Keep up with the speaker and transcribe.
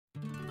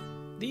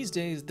These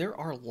days, there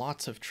are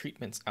lots of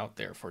treatments out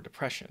there for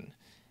depression.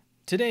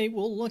 Today,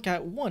 we'll look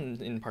at one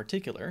in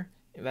particular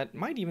that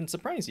might even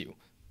surprise you.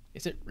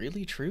 Is it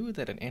really true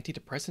that an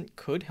antidepressant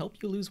could help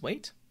you lose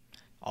weight?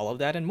 All of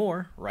that and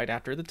more right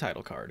after the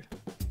title card.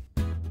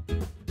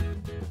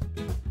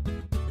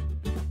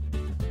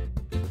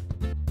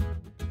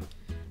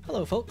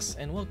 Hello folks,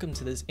 and welcome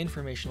to this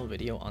informational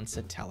video on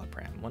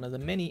Citalopram, one of the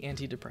many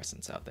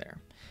antidepressants out there.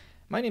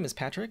 My name is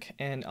Patrick,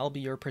 and I'll be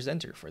your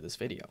presenter for this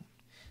video.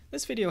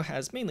 This video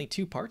has mainly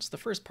two parts. The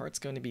first part's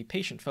going to be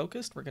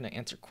patient-focused. We're going to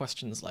answer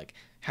questions like,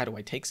 how do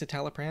I take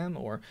Citalopram,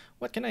 or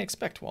what can I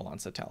expect while on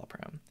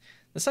Citalopram?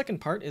 The second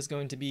part is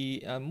going to be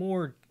a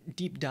more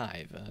deep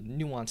dive, a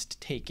nuanced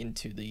take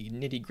into the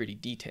nitty-gritty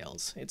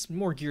details. It's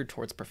more geared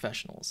towards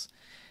professionals.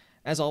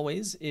 As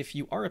always, if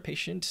you are a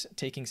patient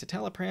taking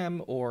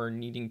Citalopram or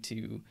needing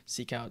to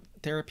seek out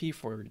therapy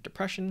for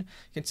depression,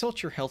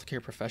 consult your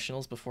healthcare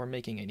professionals before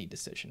making any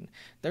decision.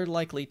 They're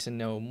likely to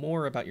know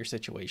more about your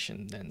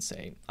situation than,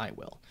 say, I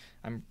will.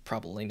 I'm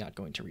probably not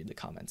going to read the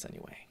comments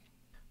anyway.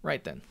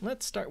 Right then,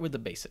 let's start with the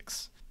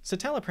basics.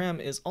 Citalopram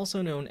is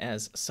also known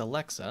as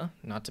Celexa,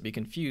 not to be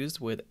confused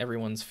with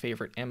everyone's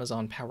favorite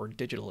Amazon-powered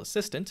digital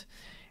assistant,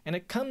 and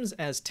it comes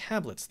as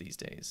tablets these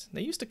days.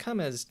 They used to come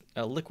as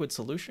a liquid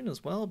solution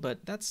as well,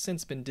 but that's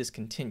since been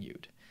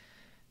discontinued.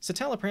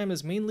 Citalopram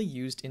is mainly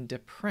used in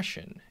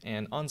depression,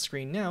 and on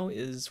screen now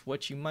is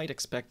what you might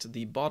expect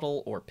the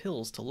bottle or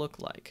pills to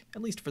look like,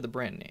 at least for the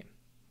brand name.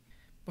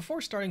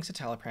 Before starting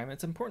Citalopram,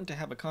 it's important to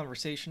have a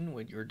conversation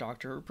with your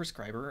doctor or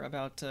prescriber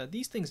about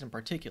these things in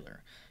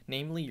particular,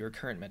 namely your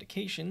current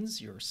medications,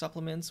 your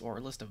supplements or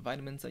a list of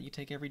vitamins that you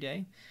take every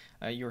day,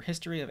 your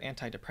history of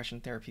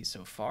antidepressant therapy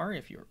so far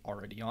if you're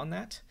already on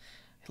that,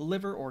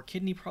 liver or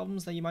kidney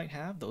problems that you might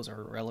have, those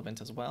are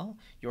relevant as well,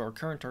 your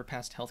current or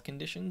past health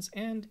conditions,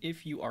 and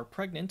if you are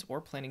pregnant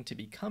or planning to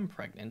become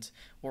pregnant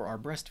or are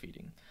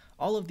breastfeeding.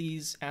 All of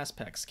these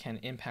aspects can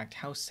impact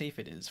how safe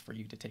it is for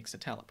you to take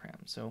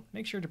Citalopram, so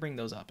make sure to bring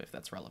those up if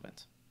that's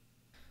relevant.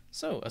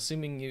 So,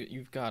 assuming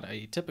you've got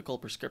a typical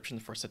prescription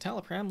for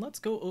Citalopram, let's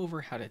go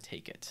over how to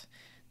take it.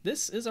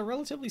 This is a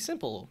relatively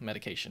simple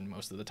medication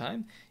most of the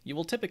time. You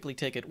will typically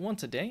take it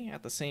once a day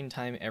at the same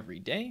time every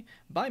day,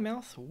 by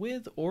mouth,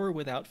 with or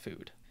without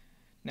food.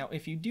 Now,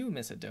 if you do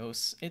miss a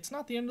dose, it's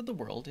not the end of the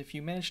world. If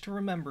you manage to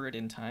remember it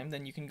in time,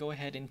 then you can go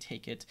ahead and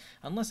take it,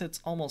 unless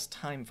it's almost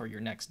time for your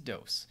next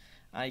dose.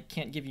 I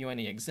can't give you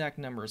any exact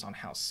numbers on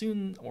how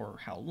soon or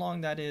how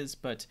long that is,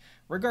 but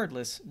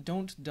regardless,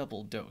 don't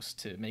double dose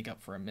to make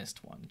up for a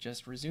missed one.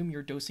 Just resume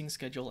your dosing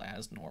schedule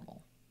as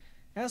normal.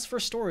 As for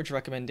storage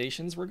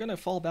recommendations, we're going to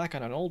fall back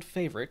on an old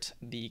favorite,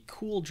 the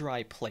cool,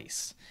 dry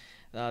place.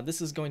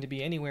 This is going to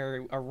be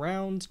anywhere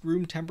around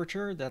room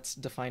temperature, that's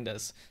defined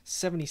as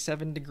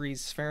 77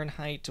 degrees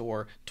Fahrenheit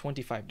or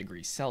 25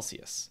 degrees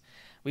Celsius.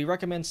 We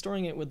recommend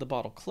storing it with the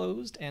bottle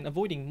closed and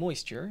avoiding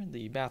moisture.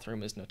 The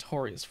bathroom is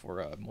notorious for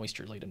a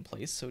moisture-laden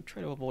place, so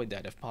try to avoid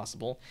that if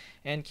possible,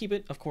 and keep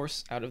it, of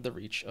course, out of the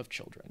reach of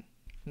children.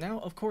 Now,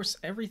 of course,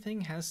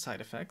 everything has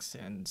side effects,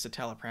 and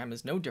Citalopram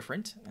is no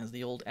different. As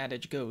the old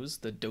adage goes,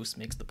 the dose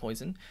makes the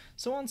poison,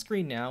 so on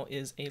screen now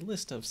is a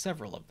list of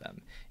several of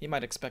them. You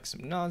might expect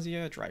some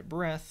nausea, dry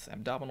breath,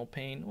 abdominal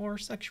pain, or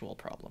sexual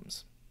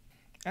problems.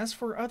 As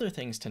for other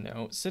things to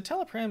know,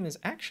 Citalopram is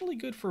actually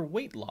good for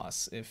weight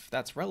loss if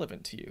that's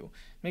relevant to you.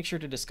 Make sure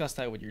to discuss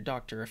that with your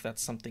doctor if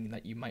that's something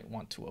that you might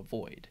want to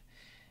avoid.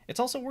 It's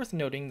also worth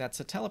noting that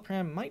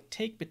Citalopram might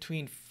take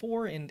between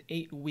 4 and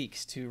 8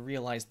 weeks to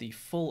realize the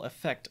full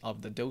effect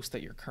of the dose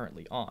that you're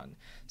currently on,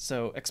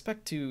 so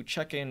expect to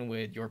check in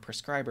with your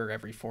prescriber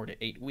every 4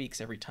 to 8 weeks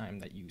every time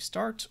that you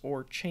start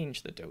or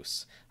change the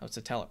dose of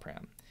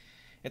Citalopram.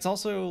 It's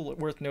also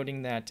worth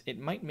noting that it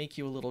might make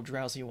you a little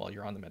drowsy while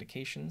you're on the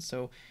medication,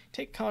 so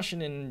take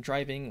caution in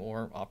driving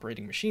or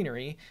operating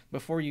machinery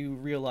before you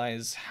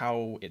realize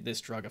how this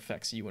drug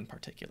affects you in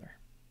particular.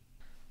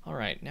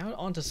 Alright, now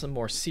on to some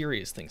more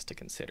serious things to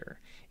consider.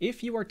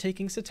 If you are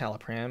taking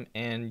Citalopram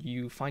and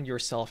you find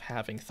yourself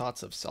having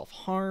thoughts of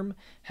self-harm,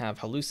 have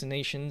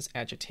hallucinations,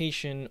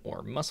 agitation,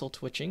 or muscle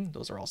twitching,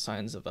 those are all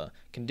signs of a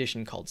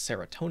condition called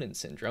serotonin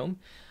syndrome.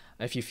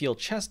 If you feel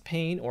chest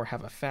pain or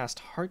have a fast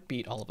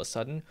heartbeat all of a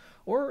sudden,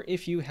 or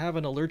if you have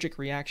an allergic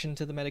reaction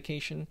to the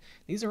medication,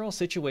 these are all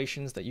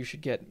situations that you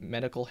should get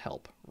medical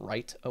help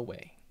right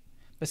away.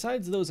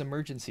 Besides those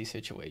emergency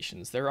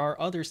situations, there are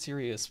other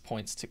serious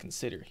points to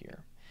consider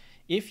here.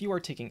 If you are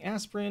taking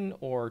aspirin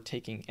or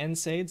taking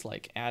NSAIDs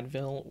like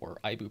Advil or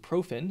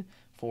ibuprofen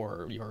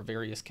for your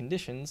various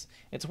conditions,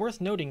 it's worth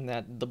noting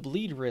that the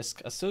bleed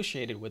risk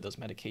associated with those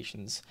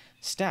medications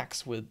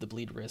stacks with the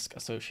bleed risk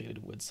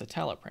associated with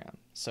Citalopram,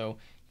 so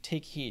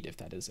take heed if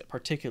that is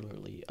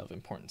particularly of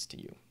importance to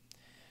you.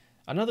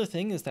 Another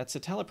thing is that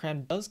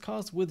Citalopram does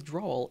cause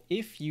withdrawal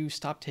if you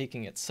stop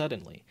taking it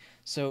suddenly,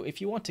 so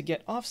if you want to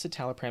get off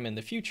Citalopram in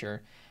the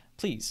future,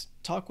 please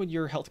talk with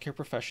your healthcare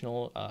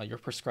professional, your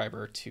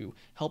prescriber, to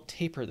help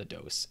taper the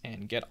dose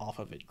and get off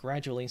of it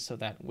gradually so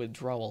that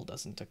withdrawal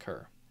doesn't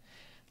occur.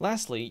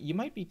 Lastly, you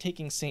might be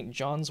taking St.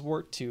 John's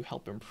wort to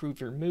help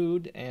improve your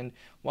mood, and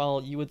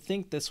while you would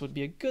think this would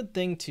be a good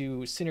thing to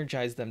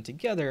synergize them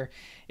together,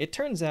 it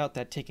turns out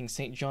that taking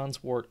St.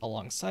 John's wort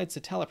alongside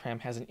citalopram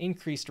has an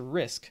increased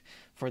risk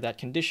for that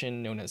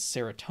condition known as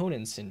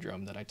serotonin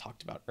syndrome that I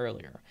talked about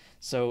earlier.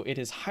 So it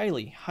is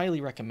highly,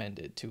 highly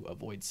recommended to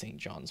avoid St.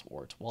 John's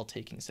wort while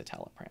taking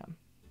citalopram.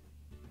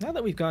 Now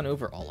that we've gone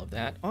over all of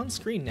that, on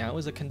screen now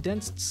is a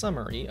condensed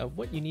summary of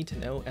what you need to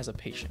know as a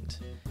patient.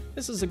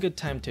 This is a good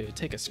time to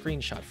take a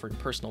screenshot for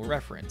personal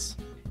reference.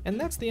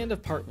 And that's the end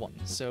of part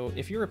 1, so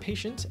if you're a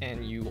patient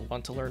and you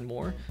want to learn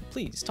more,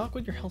 please talk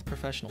with your health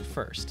professional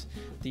first.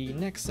 The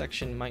next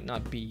section might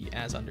not be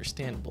as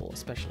understandable,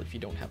 especially if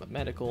you don't have a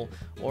medical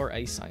or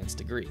a science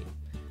degree.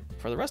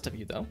 For the rest of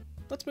you though,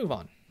 let's move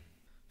on.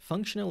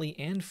 Functionally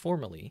and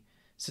formally,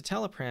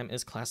 citalopram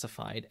is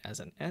classified as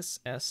an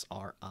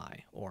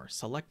SSRI, or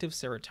selective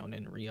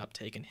serotonin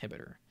reuptake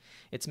inhibitor.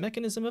 Its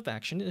mechanism of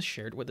action is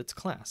shared with its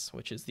class,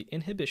 which is the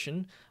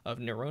inhibition of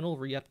neuronal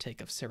reuptake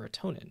of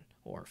serotonin,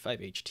 or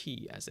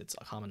 5-HT as it's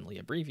commonly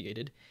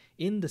abbreviated,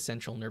 in the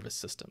central nervous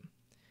system.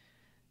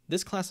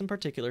 This class in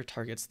particular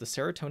targets the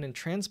serotonin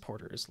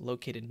transporters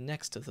located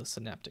next to the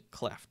synaptic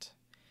cleft.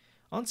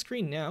 On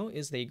screen now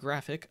is the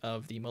graphic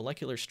of the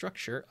molecular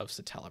structure of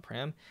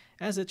citalopram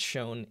as it's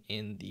shown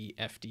in the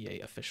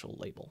FDA official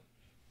label.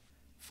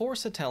 For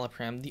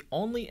citalopram, the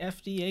only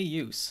FDA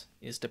use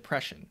is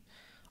depression.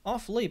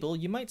 Off-label,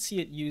 you might see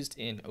it used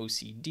in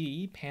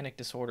OCD, panic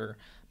disorder,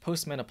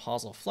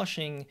 postmenopausal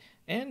flushing,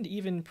 and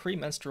even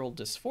premenstrual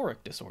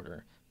dysphoric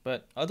disorder,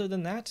 but other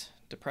than that,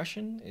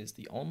 depression is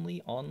the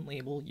only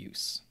on-label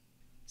use.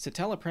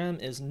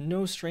 Citalopram is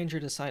no stranger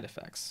to side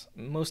effects,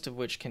 most of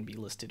which can be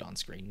listed on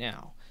screen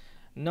now.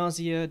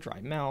 Nausea,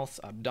 dry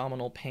mouth,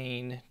 abdominal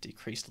pain,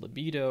 decreased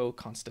libido,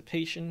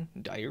 constipation,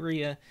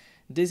 diarrhea,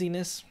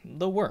 dizziness,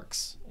 the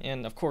works,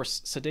 and of course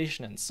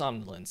sedation and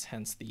somnolence,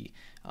 hence the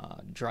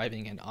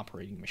driving and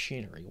operating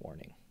machinery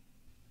warning.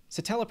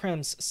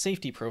 Citalopram's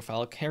safety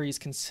profile carries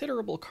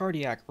considerable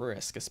cardiac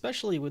risk,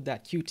 especially with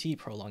that QT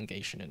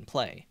prolongation in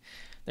play.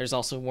 There's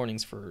also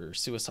warnings for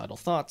suicidal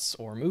thoughts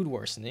or mood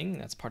worsening.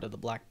 That's part of the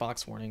black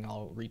box warning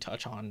I'll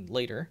retouch on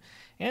later.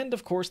 And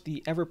of course,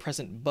 the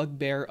ever-present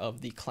bugbear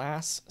of the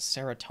class,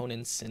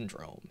 serotonin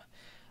syndrome.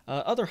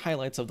 Other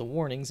highlights of the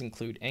warnings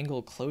include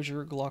angle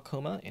closure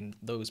glaucoma in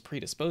those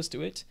predisposed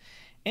to it,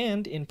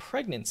 and in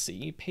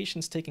pregnancy,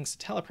 patients taking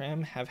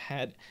citalopram have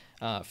had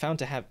found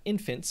to have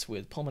infants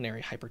with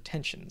pulmonary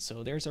hypertension,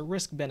 so there's a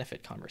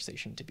risk-benefit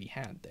conversation to be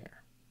had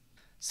there.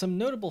 Some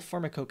notable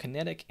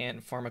pharmacokinetic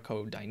and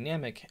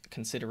pharmacodynamic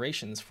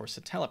considerations for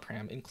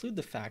citalopram include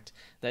the fact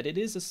that it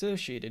is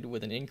associated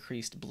with an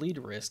increased bleed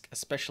risk,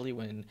 especially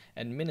when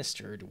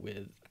administered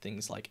with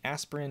things like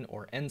aspirin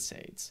or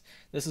NSAIDs.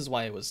 This is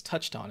why it was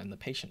touched on in the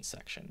patient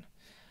section.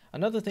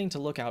 Another thing to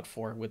look out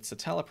for with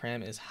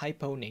citalopram is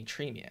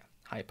hyponatremia.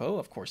 Hypo,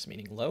 of course,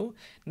 meaning low,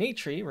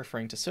 natri,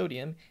 referring to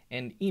sodium,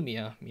 and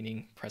emia,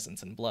 meaning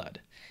presence in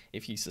blood.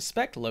 If you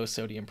suspect low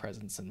sodium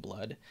presence in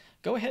blood,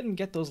 go ahead and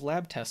get those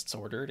lab tests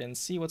ordered and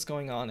see what's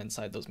going on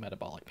inside those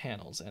metabolic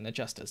panels and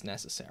adjust as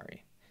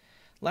necessary.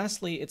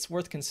 Lastly, it's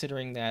worth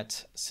considering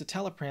that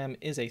citalopram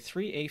is a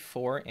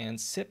 3A4 and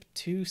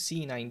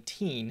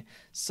CYP2C19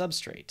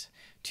 substrate.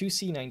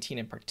 2C19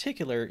 in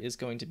particular is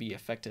going to be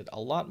affected a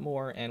lot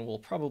more and will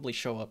probably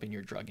show up in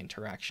your drug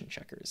interaction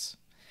checkers.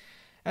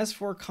 As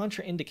for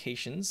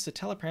contraindications,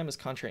 citalopram is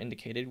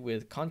contraindicated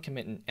with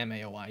concomitant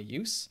MAOI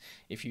use.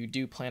 If you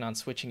do plan on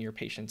switching your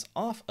patients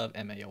off of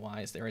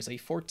MAOIs, there is a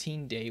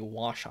 14-day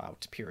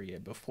washout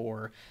period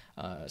before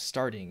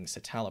starting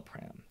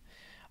citalopram.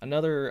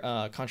 Another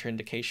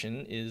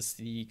contraindication is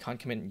the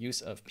concomitant use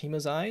of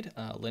pimozide,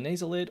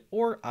 linezolid,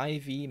 or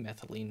IV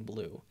methylene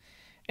blue.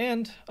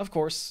 And, of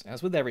course,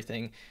 as with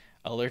everything,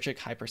 allergic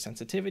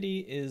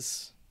hypersensitivity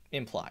is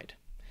implied.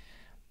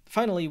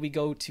 Finally, we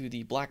go to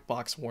the black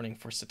box warning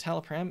for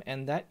citalopram,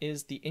 and that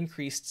is the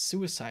increased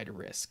suicide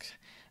risk,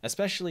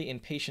 especially in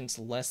patients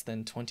less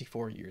than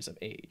 24 years of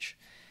age.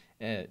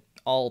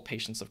 All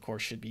patients, of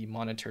course, should be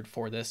monitored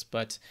for this,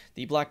 but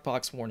the black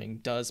box warning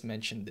does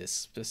mention this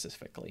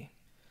specifically.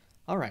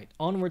 Alright,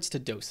 onwards to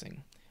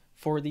dosing.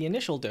 For the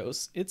initial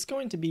dose, it's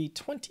going to be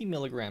 20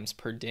 milligrams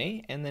per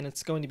day, and then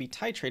it's going to be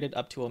titrated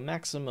up to a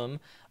maximum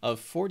of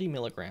 40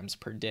 milligrams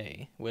per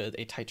day, with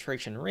a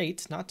titration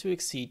rate not to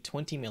exceed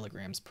 20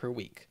 milligrams per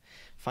week.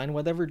 Find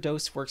whatever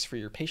dose works for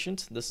your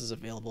patient. This is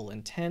available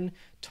in 10,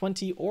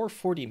 20, or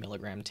 40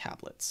 milligram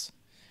tablets.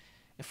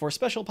 For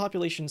special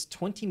populations,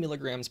 20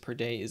 milligrams per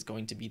day is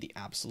going to be the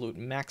absolute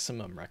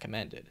maximum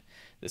recommended.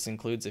 This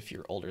includes if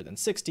you're older than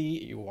 60,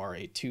 you are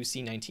a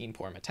 2C19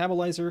 poor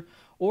metabolizer,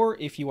 or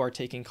if you are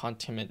taking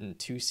concomitant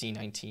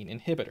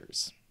 2C19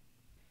 inhibitors.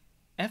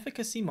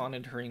 Efficacy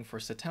monitoring for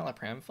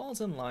citalopram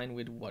falls in line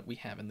with what we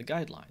have in the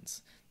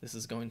guidelines. This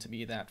is going to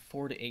be that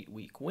 4 to 8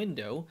 week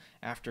window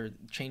after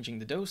changing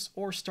the dose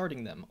or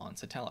starting them on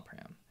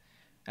citalopram.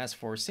 As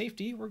for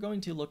safety, we're going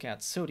to look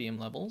at sodium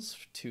levels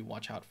to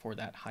watch out for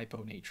that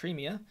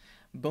hyponatremia,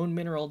 bone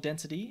mineral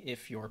density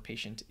if your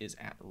patient is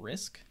at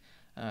risk,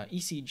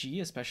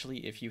 ECG,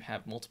 especially if you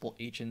have multiple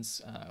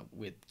agents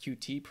with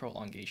QT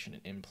prolongation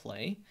in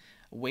play.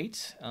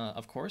 Weight,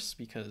 of course,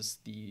 because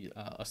the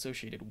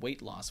associated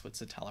weight loss with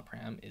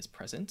citalopram is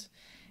present.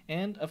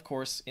 And, of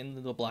course,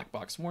 in the black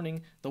box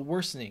warning, the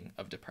worsening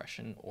of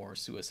depression or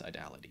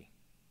suicidality.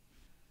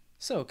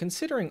 So,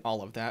 considering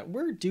all of that,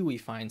 where do we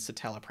find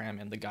citalopram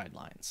in the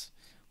guidelines?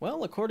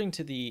 Well, according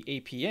to the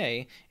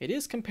APA, it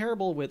is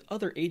comparable with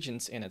other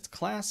agents in its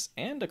class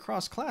and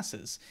across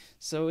classes,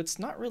 so it's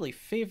not really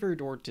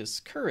favored or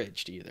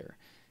discouraged either.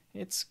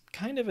 It's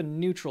kind of a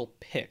neutral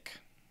pick.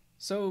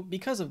 So,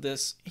 because of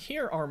this,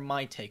 here are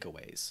my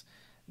takeaways.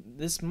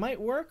 This might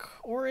work,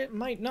 or it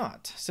might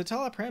not.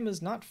 Citalopram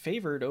is not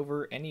favored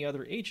over any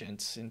other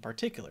agent in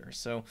particular,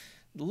 so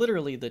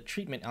literally the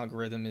treatment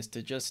algorithm is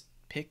to just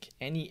pick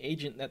any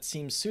agent that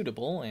seems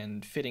suitable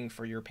and fitting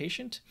for your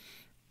patient.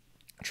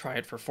 Try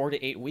it for 4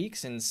 to 8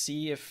 weeks and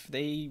see if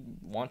they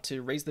want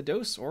to raise the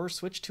dose or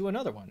switch to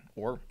another one,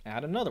 or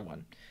add another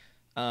one.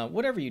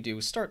 Whatever you do,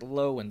 start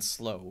low and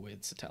slow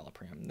with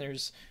citalopram.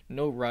 There's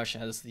no rush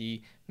as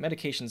the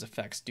medication's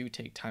effects do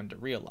take time to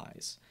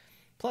realize.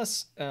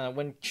 Plus,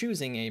 when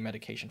choosing a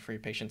medication for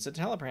your patient,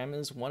 citalopram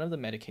is one of the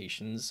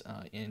medications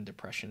in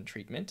depression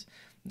treatment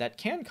that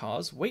can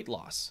cause weight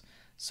loss.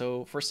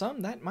 So for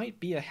some, that might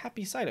be a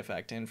happy side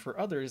effect, and for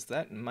others,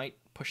 that might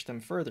push them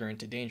further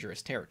into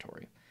dangerous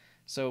territory.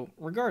 So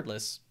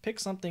regardless, pick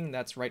something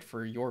that's right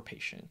for your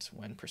patient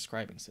when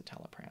prescribing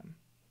citalopram.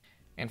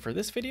 And for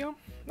this video,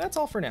 that's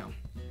all for now.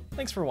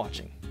 Thanks for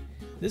watching.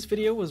 This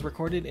video was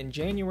recorded in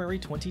January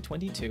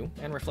 2022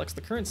 and reflects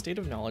the current state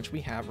of knowledge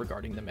we have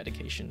regarding the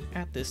medication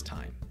at this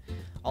time.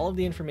 All of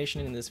the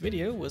information in this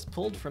video was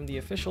pulled from the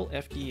official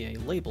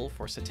FDA label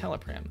for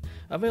citalopram,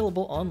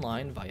 available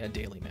online via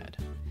DailyMed.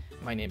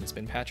 My name has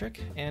been Patrick,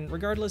 and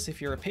regardless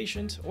if you're a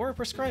patient or a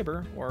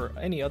prescriber or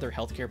any other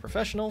healthcare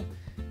professional,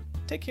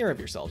 take care of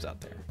yourselves out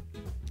there.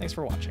 Thanks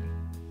for watching.